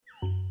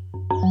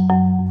The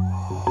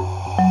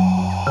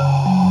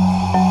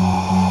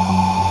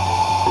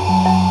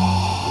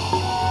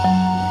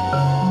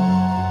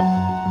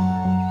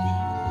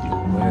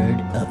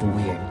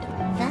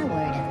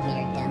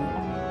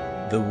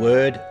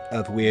Word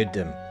of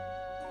Weirdom.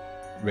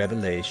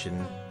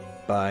 Revelation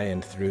by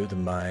and through the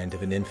mind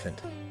of an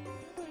infant.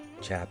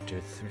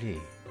 Chapter 3,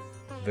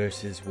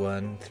 verses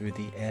 1 through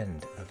the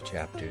end of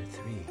chapter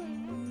 3.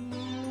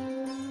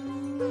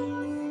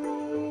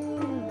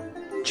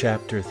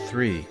 Chapter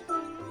 3,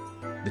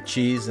 The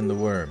Cheese and the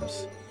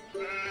Worms.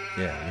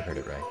 Yeah, you heard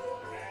it right.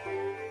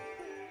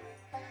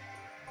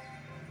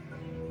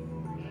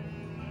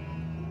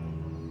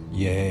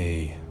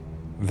 Yea,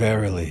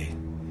 verily,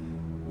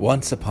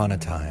 once upon a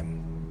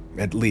time,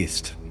 at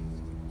least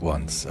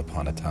once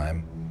upon a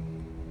time,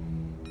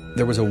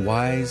 there was a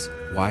wise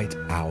white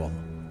owl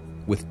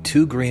with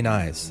 2 green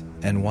eyes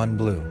and 1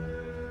 blue.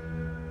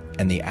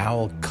 And the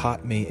owl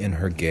caught me in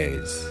her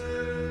gaze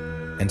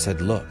and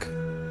said, "Look."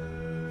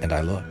 And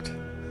I looked.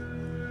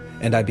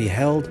 And I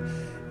beheld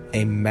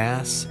a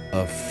mass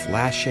of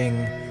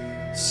flashing,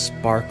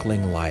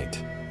 sparkling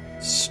light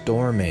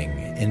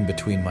storming in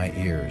between my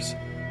ears,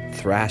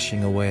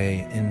 thrashing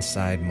away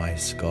inside my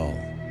skull.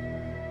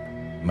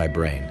 My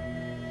brain.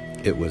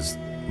 It was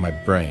my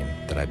brain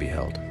that I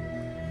beheld.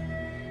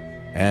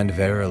 And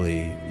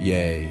verily,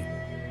 yea,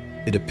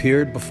 it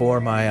appeared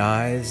before my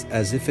eyes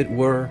as if it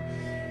were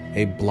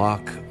a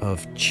block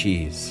of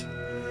cheese.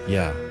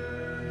 Yeah,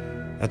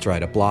 that's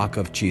right, a block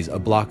of cheese, a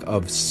block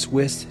of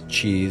Swiss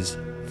cheese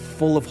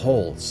full of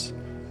holes,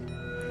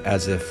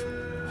 as if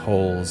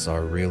holes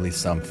are really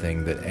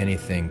something that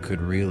anything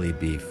could really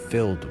be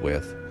filled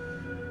with.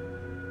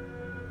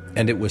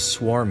 And it was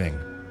swarming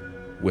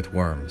with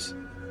worms.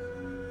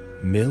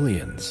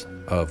 Millions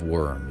of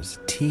worms,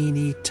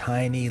 teeny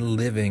tiny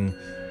living,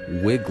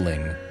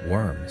 wiggling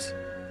worms.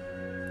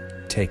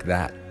 Take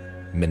that,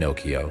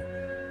 Minocchio.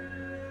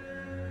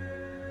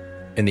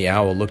 And the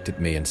owl looked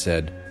at me and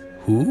said,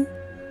 "Who?"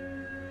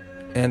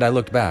 And I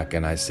looked back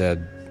and I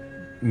said,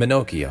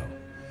 "Minocchio."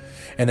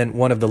 And then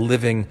one of the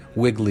living,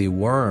 wiggly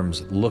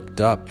worms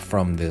looked up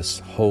from this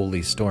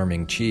holy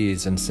storming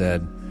cheese and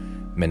said,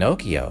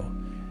 "Minocchio,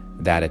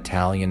 that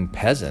Italian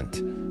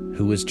peasant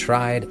who was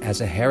tried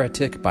as a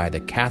heretic by the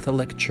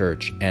Catholic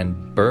Church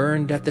and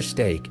burned at the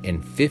stake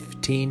in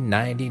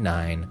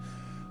 1599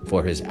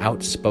 for his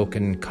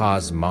outspoken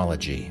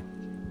cosmology."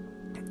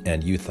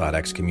 And you thought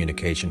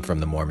excommunication from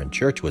the Mormon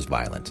Church was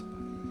violent.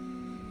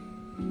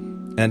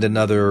 And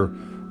another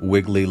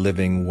wiggly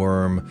living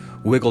worm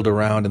wiggled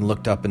around and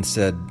looked up and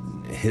said,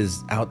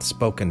 "His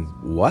outspoken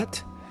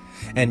what?"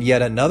 And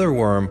yet another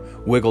worm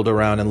wiggled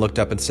around and looked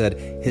up and said,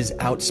 "His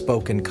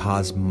outspoken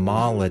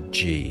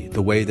cosmology,"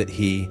 the way that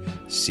he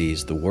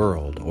sees the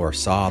world or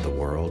saw the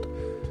world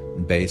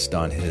based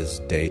on his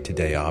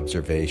day-to-day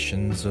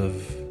observations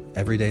of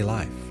everyday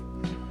life.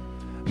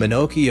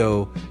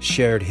 Minocchio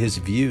shared his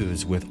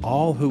views with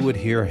all who would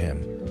hear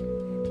him,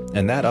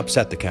 and that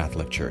upset the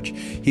Catholic Church.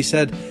 He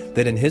said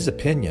that in his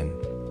opinion,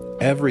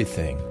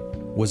 everything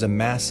was a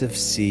massive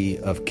sea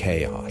of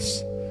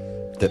chaos,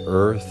 that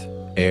earth,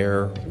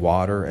 air,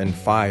 water, and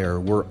fire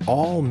were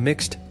all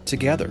mixed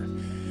together,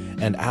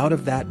 and out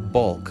of that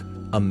bulk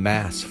a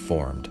mass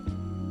formed,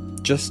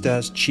 just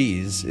as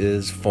cheese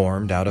is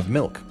formed out of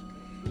milk.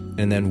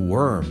 And then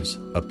worms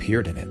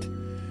appeared in it,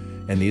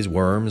 and these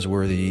worms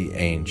were the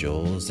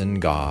angels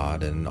and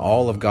God and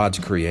all of God's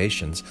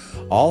creations,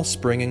 all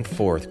springing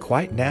forth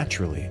quite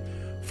naturally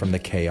from the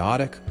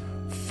chaotic,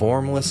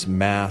 formless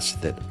mass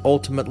that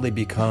ultimately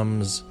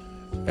becomes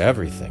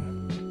everything.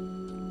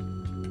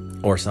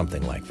 Or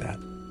something like that.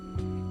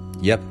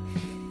 Yep,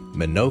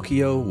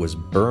 Minocchio was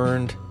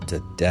burned to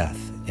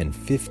death in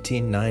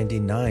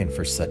 1599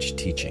 for such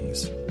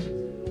teachings.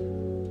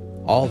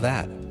 All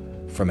that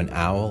from an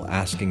owl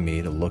asking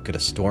me to look at a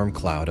storm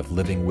cloud of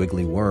living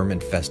wiggly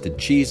worm-infested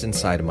cheese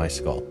inside of my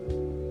skull.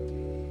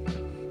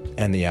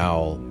 And the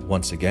owl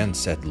once again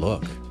said,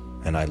 "Look,"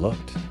 and I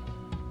looked.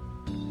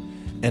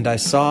 And I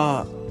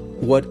saw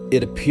what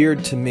it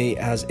appeared to me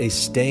as a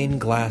stained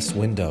glass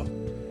window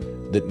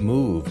that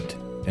moved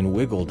and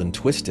wiggled and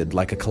twisted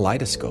like a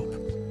kaleidoscope.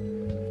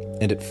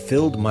 And it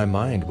filled my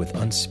mind with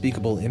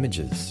unspeakable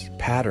images,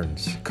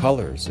 patterns,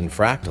 colors, and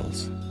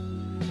fractals.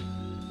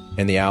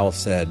 And the owl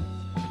said,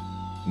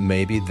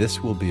 "Maybe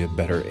this will be a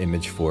better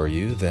image for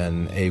you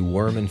than a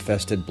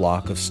worm-infested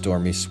block of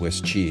stormy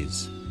Swiss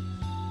cheese."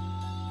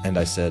 And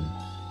I said,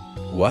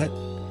 "What?"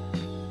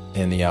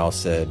 And the owl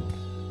said,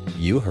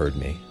 "You heard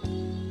me."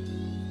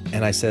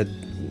 And I said,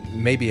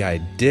 "Maybe I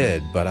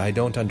did, but I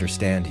don't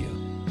understand you."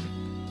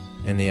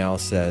 And the owl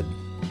said,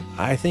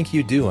 "I think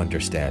you do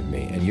understand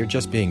me, and you're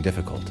just being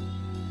difficult."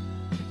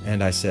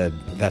 And I said,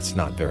 "That's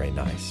not very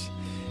nice."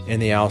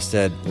 And the owl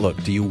said,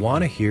 "Look, do you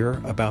want to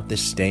hear about this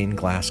stained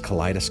glass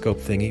kaleidoscope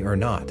thingy or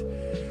not?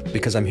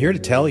 Because I'm here to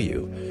tell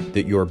you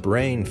that your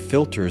brain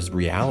filters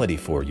reality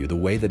for you the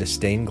way that a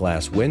stained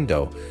glass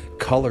window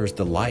colors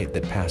the light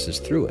that passes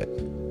through it.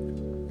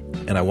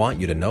 And I want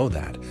you to know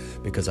that,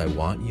 because I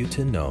want you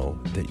to know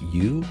that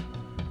you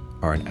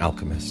are an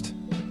alchemist.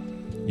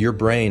 Your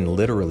brain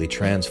literally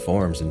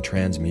transforms and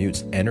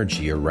transmutes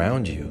energy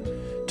around you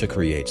to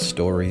create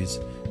stories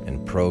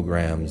and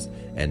programs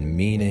and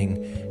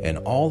meaning and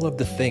all of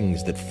the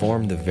things that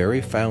form the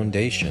very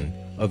foundation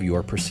of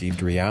your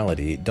perceived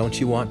reality. Don't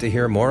you want to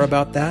hear more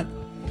about that?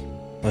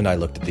 And I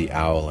looked at the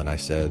owl and I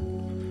said,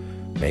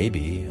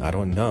 maybe, I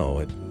don't know.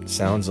 It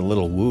sounds a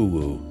little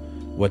woo-woo.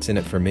 What's in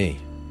it for me?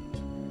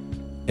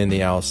 And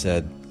the owl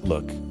said,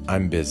 look,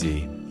 I'm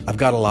busy. I've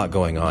got a lot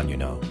going on, you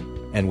know.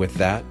 And with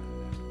that,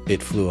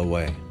 it flew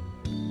away.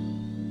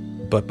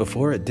 But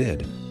before it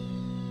did,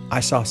 I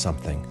saw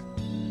something.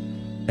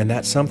 And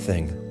that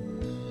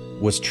something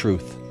was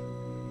truth.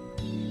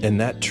 And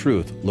that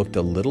truth looked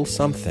a little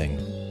something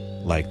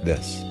like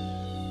this.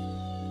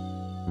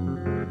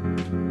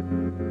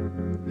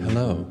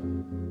 Hello.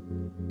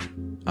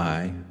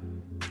 I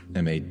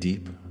am a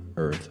deep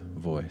earth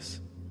voice.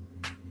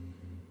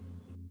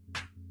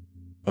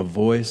 A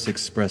voice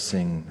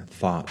expressing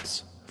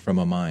thoughts from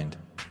a mind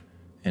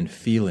and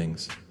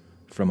feelings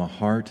from a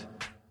heart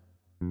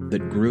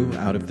that grew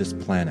out of this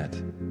planet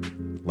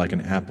like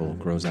an apple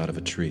grows out of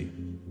a tree.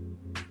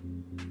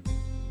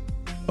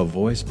 A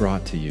voice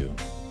brought to you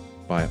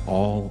by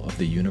all of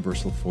the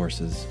universal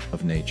forces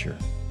of nature,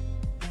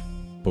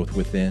 both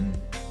within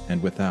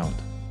and without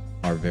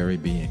our very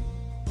being,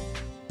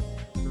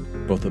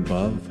 both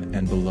above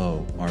and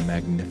below our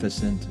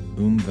magnificent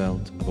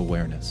Umwelt of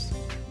awareness.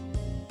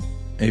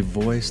 A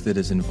voice that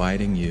is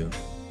inviting you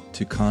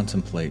to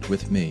contemplate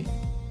with me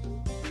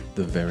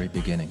the very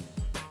beginning.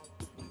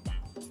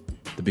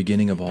 The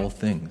beginning of all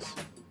things.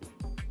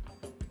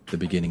 The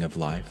beginning of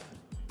life.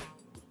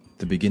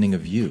 The beginning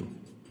of you.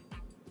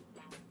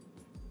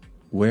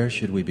 Where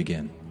should we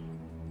begin?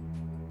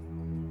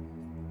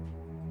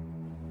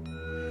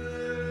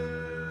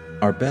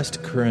 Our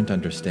best current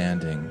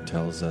understanding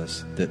tells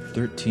us that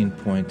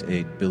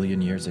 13.8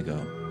 billion years ago,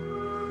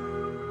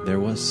 there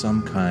was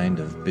some kind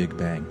of Big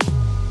Bang.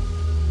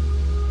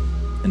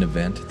 An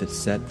event that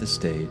set the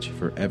stage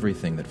for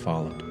everything that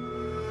followed.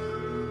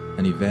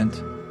 An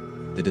event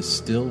that is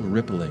still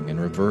rippling and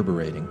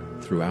reverberating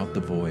throughout the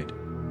void,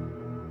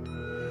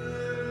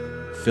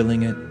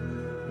 filling it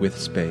with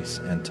space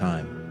and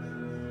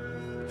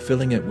time,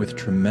 filling it with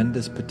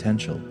tremendous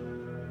potential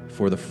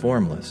for the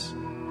formless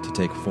to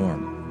take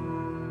form.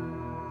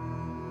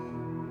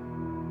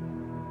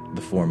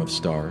 The form of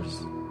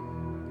stars,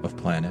 of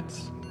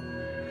planets,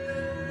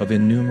 of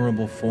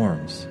innumerable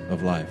forms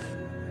of life.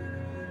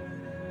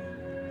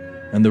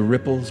 And the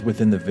ripples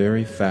within the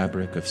very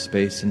fabric of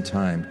space and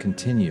time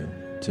continue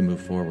to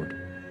move forward.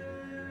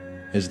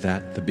 Is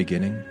that the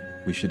beginning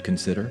we should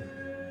consider?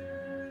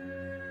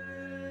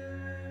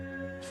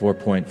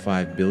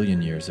 4.5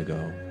 billion years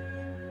ago,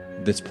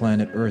 this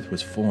planet Earth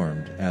was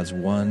formed as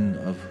one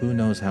of who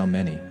knows how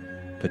many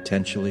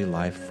potentially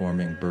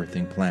life-forming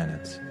birthing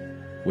planets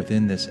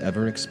within this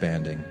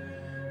ever-expanding,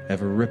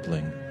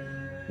 ever-rippling,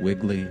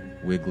 wiggly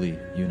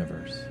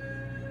universe.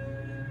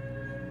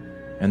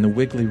 And the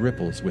wiggly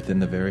ripples within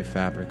the very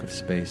fabric of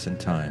space and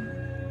time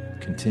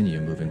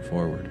continue moving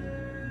forward.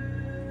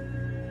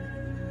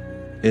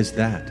 Is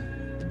that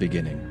the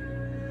beginning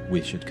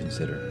we should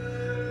consider?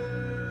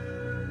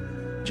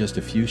 Just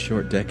a few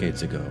short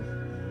decades ago,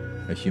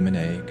 a human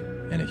egg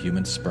and a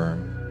human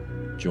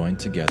sperm joined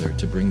together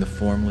to bring the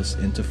formless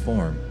into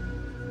form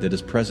that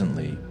is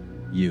presently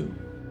you,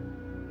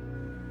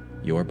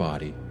 your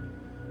body,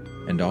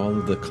 and all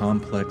of the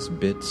complex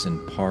bits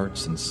and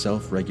parts and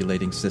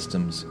self-regulating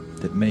systems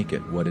that make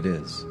it what it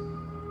is.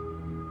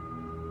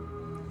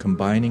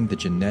 Combining the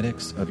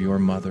genetics of your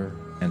mother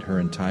and her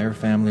entire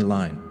family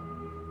line,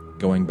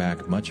 going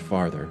back much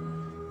farther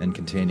and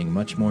containing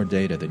much more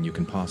data than you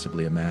can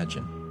possibly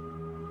imagine,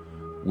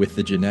 with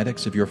the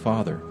genetics of your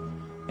father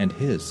and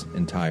his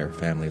entire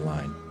family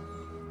line,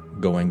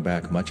 going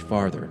back much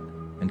farther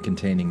and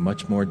containing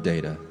much more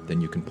data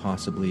than you can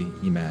possibly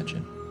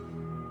imagine,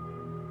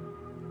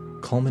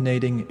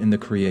 culminating in the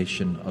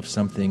creation of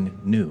something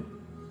new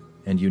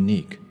and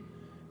unique,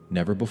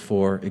 never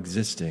before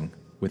existing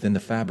within the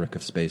fabric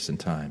of space and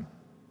time.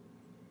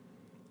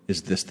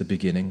 Is this the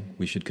beginning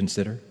we should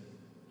consider?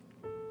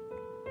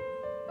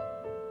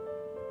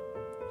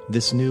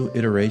 This new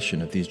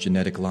iteration of these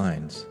genetic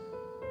lines,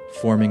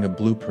 forming a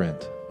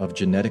blueprint of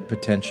genetic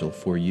potential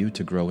for you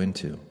to grow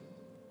into,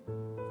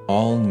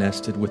 all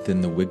nested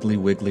within the wiggly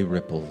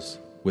ripples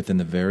within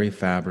the very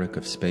fabric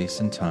of space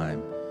and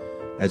time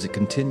as it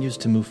continues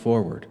to move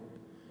forward,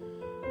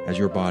 as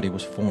your body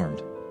was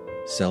formed,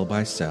 cell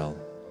by cell,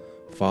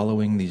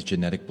 following these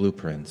genetic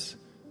blueprints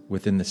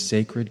within the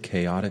sacred,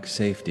 chaotic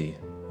safety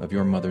of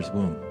your mother's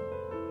womb.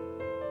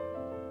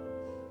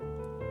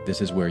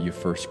 This is where you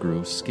first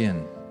grew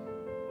skin,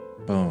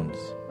 bones,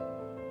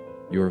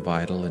 your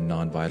vital and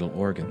non-vital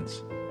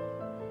organs,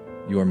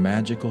 your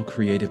magical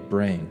creative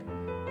brain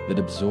that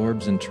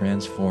absorbs and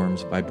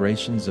transforms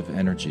vibrations of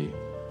energy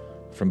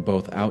from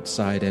both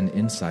outside and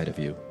inside of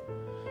you,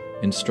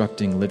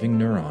 instructing living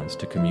neurons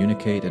to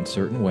communicate in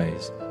certain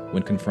ways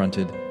when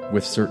confronted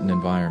with certain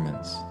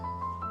environments.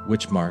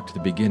 which marked the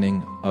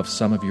beginning of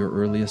some of your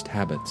earliest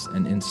habits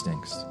and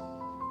instincts.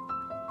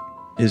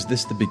 Is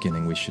this the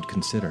beginning we should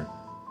consider?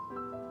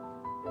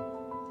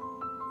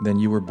 Then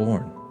you were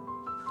born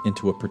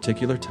into a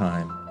particular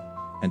time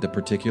and a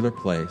particular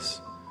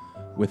place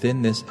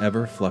within this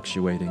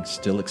ever-fluctuating,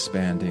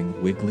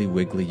 still-expanding,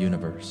 wiggly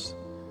universe.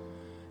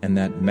 And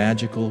that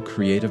magical,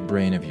 creative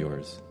brain of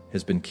yours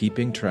has been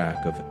keeping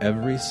track of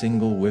every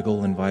single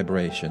wiggle and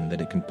vibration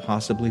that it can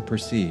possibly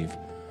perceive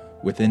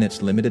within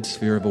its limited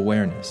sphere of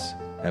awareness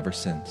ever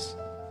since.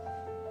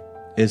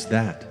 Is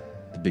that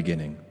the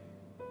beginning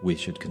we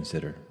should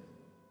consider?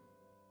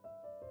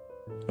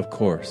 Of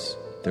course,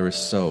 there is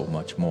so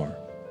much more.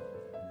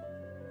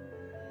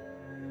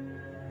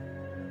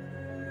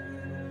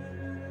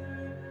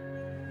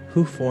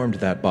 Who formed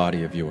that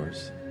body of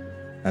yours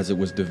as it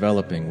was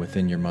developing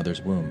within your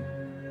mother's womb?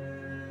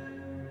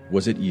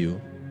 Was it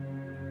you,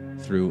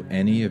 through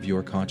any of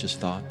your conscious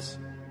thoughts?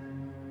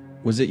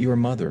 Was it your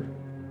mother,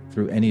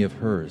 through any of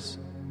hers?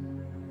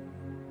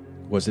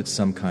 Was it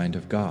some kind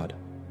of God,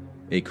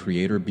 a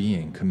creator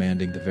being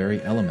commanding the very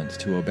elements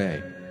to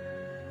obey?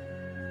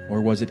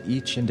 Or was it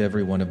each and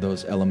every one of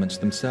those elements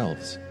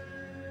themselves,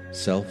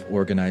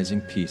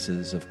 self-organizing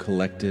pieces of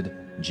collected,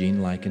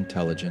 gene-like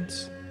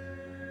intelligence,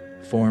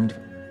 formed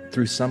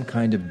through some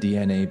kind of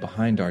DNA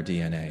behind our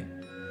DNA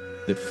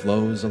that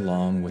flows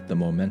along with the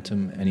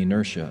momentum and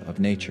inertia of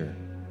nature,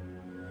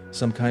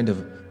 some kind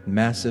of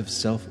massive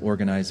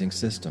self-organizing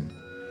system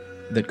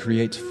that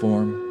creates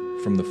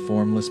form from the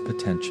formless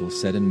potential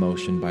set in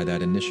motion by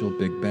that initial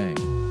Big Bang,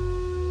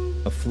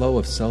 a flow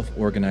of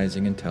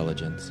self-organizing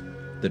intelligence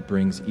that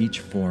brings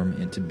each form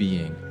into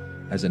being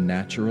as a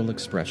natural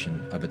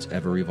expression of its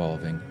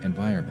ever-evolving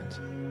environment.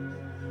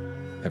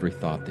 Every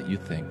thought that you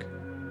think,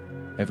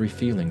 every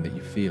feeling that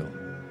you feel,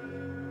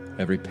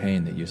 every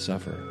pain that you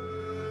suffer,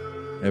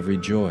 every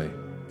joy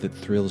that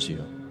thrills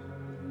you,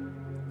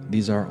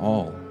 these are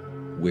all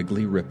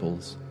wiggly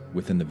ripples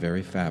within the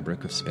very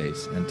fabric of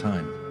space and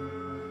time.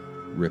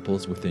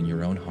 Ripples within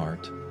your own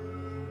heart,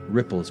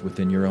 ripples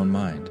within your own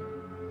mind,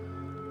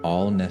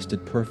 all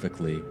nested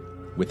perfectly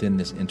within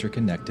this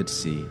interconnected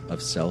sea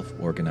of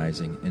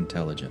self-organizing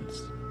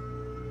intelligence.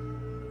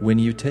 When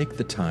you take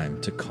the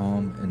time to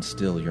calm and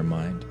still your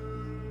mind,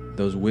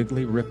 those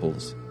wiggly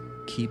ripples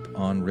keep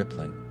on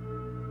rippling.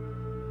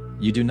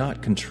 You do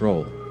not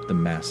control the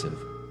massive,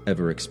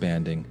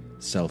 ever-expanding,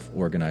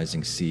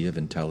 self-organizing sea of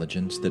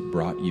intelligence that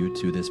brought you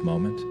to this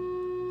moment,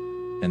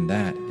 and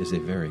that is a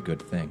very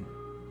good thing.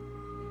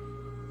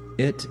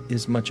 It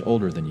is much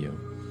older than you.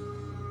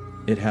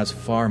 It has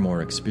far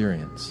more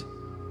experience,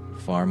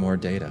 far more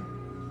data,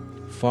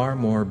 far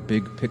more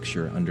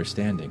big-picture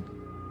understanding.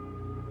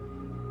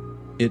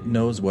 It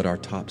knows what our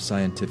top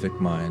scientific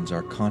minds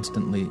are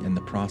constantly in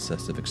the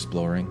process of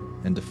exploring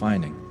and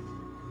defining.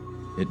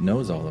 It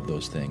knows all of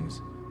those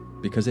things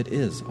because it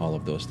is all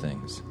of those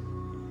things.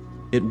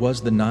 It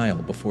was the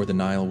Nile before the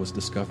Nile was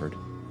discovered.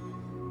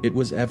 It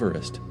was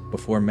Everest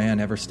before man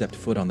ever stepped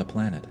foot on the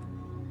planet.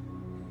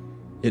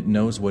 It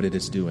knows what it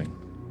is doing.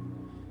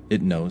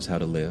 It knows how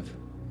to live,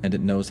 and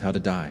it knows how to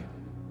die.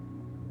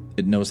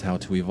 It knows how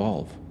to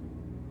evolve,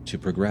 to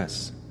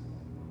progress,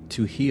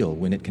 to heal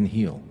when it can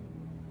heal,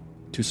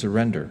 to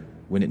surrender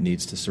when it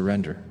needs to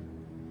surrender,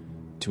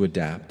 to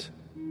adapt,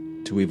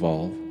 to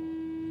evolve.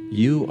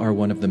 You are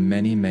one of the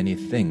many, many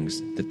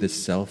things that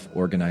this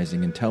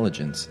self-organizing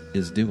intelligence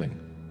is doing,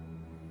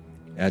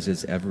 as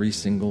is every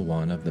single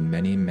one of the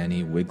many,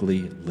 many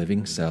wiggly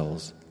living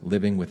cells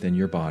living within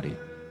your body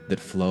that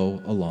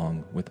flow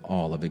along with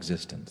all of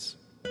existence.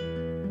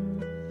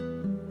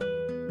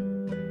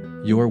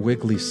 Your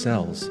wiggly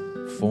cells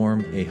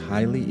form a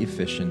highly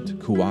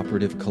efficient,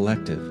 cooperative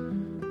collective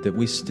that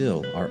we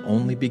still are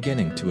only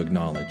beginning to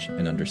acknowledge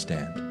and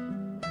understand.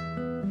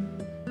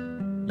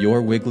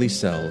 Your wiggly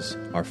cells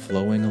are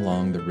flowing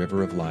along the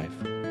river of life,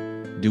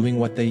 doing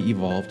what they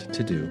evolved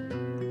to do,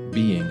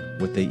 being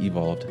what they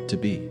evolved to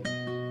be.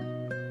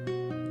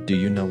 Do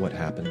you know what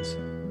happens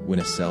when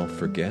a cell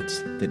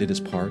forgets that it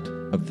is part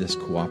of this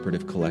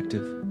cooperative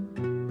collective?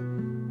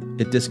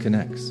 It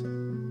disconnects.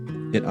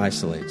 It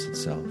isolates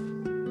itself.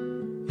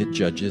 It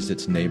judges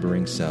its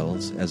neighboring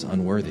cells as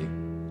unworthy.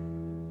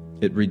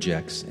 It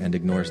rejects and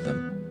ignores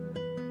them.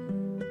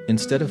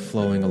 Instead of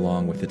flowing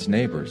along with its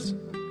neighbors,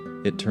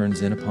 it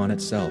turns in upon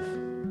itself,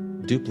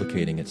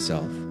 duplicating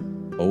itself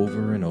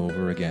over and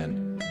over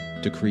again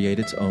to create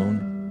its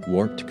own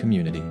warped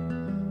community,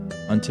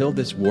 until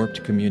this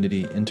warped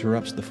community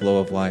interrupts the flow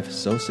of life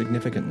so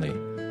significantly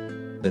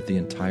that the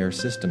entire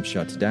system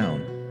shuts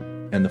down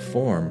and the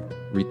form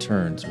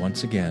returns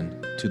once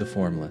again to the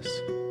formless.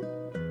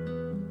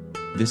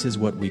 This is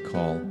what we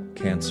call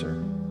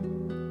cancer.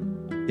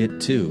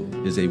 It too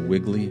is a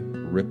wiggly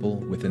ripple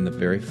within the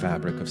very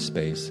fabric of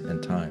space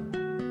and time.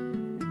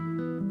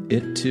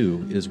 It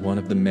too is one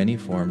of the many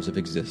forms of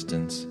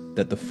existence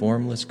that the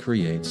formless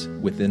creates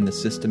within the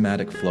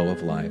systematic flow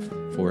of life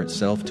for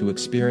itself to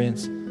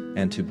experience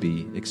and to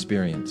be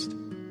experienced.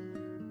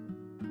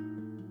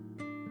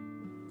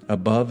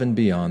 above and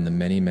beyond the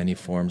many, many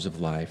forms of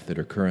life that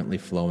are currently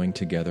flowing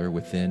together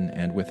within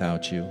and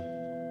without you,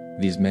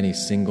 these many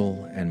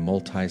single and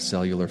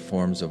multicellular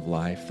forms of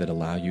life that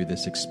allow you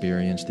this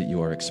experience that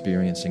you are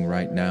experiencing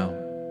right now,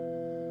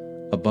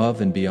 above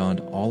and beyond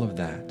all of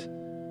that,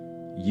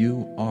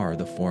 you are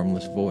the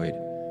formless void,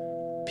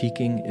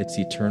 peeking its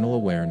eternal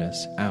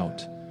awareness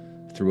out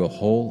through a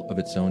hole of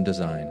its own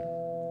design,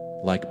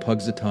 like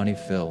Punxsutawney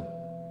Phil.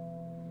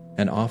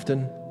 And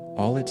often,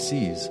 all it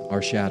sees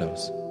are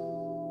shadows,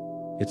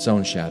 its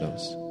own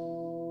shadows.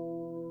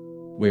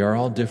 We are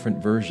all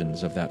different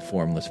versions of that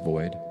formless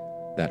void,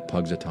 that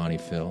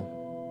Punxsutawney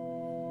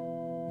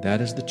Phil.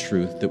 That is the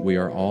truth that we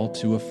are all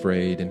too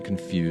afraid and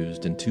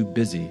confused and too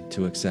busy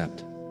to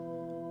accept,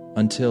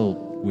 until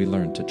we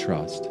learn to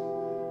trust,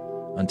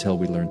 until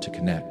we learn to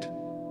connect.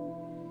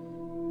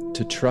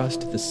 To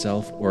trust the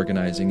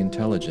self-organizing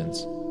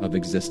intelligence of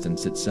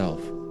existence itself.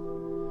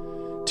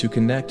 To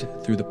connect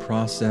through the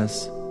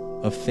process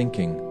of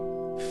thinking,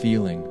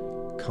 feeling,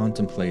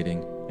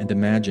 contemplating, and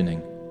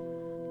imagining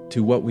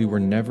to what we were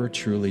never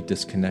truly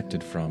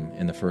disconnected from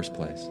in the first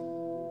place.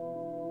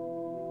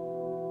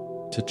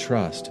 To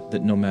trust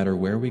that no matter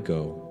where we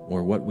go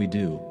or what we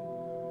do,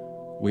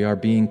 we are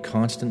being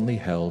constantly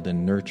held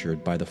and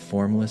nurtured by the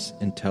formless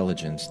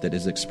intelligence that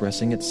is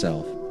expressing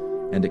itself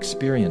and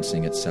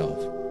experiencing itself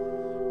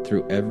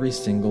through every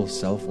single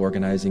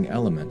self-organizing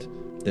element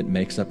that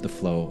makes up the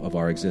flow of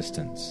our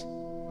existence.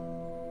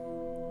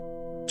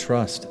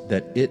 Trust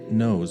that it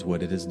knows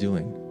what it is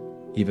doing,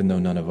 even though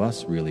none of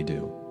us really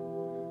do,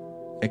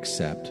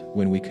 except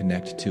when we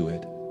connect to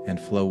it and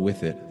flow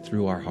with it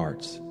through our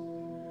hearts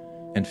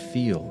and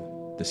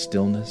feel the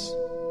stillness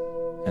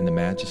and the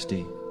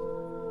majesty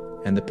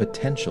and the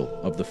potential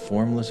of the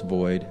formless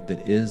void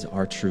that is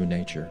our true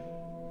nature,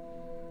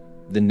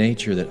 the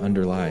nature that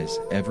underlies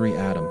every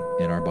atom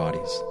in our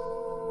bodies.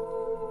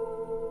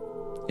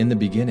 In the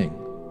beginning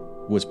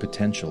was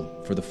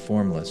potential for the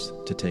formless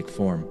to take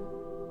form.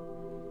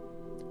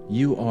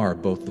 You are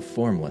both the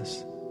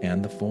formless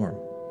and the form,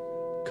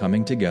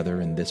 coming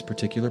together in this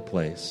particular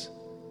place,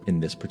 in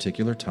this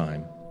particular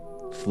time,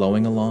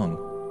 flowing along,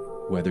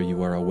 whether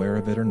you are aware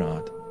of it or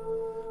not,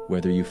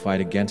 whether you fight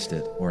against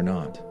it or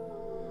not,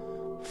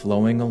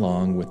 flowing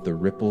along with the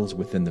ripples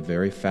within the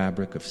very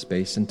fabric of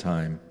space and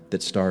time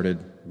that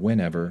started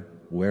whenever,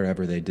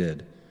 wherever they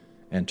did,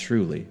 and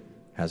truly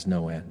has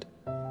no end.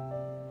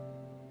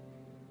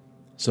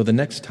 So the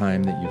next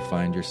time that you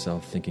find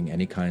yourself thinking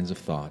any kinds of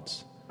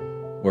thoughts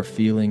or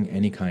feeling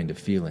any kind of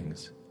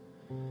feelings,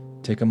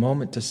 take a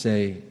moment to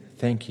say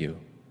thank you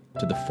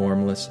to the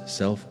formless,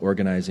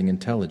 self-organizing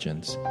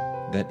intelligence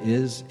that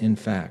is, in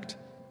fact,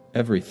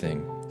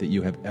 everything that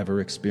you have ever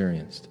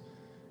experienced,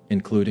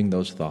 including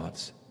those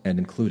thoughts and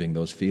including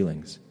those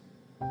feelings.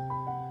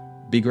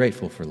 Be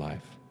grateful for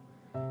life.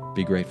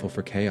 Be grateful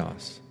for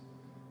chaos.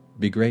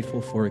 Be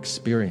grateful for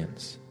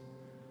experience.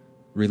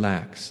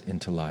 Relax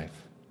into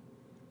life.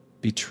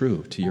 Be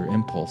true to your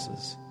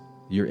impulses,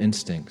 your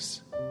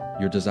instincts,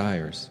 your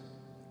desires.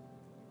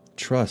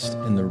 Trust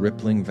in the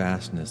rippling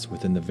vastness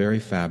within the very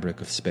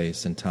fabric of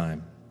space and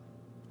time.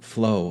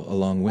 Flow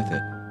along with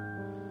it.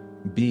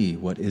 Be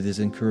what it is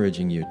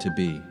encouraging you to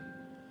be.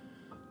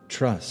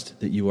 Trust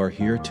that you are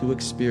here to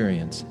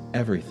experience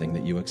everything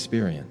that you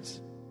experience,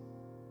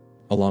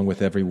 along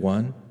with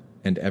everyone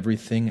and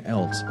everything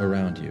else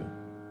around you.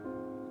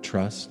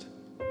 Trust,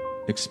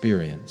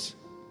 experience,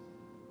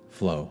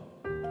 flow.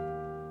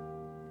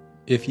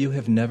 If you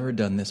have never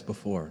done this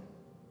before,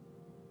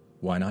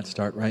 why not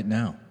start right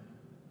now?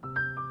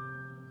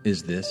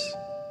 Is this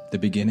the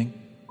beginning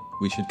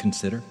we should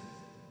consider?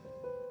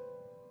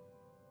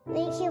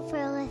 Thank you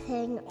for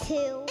listening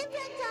to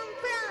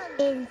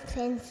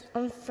Infants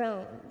on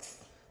Thrones.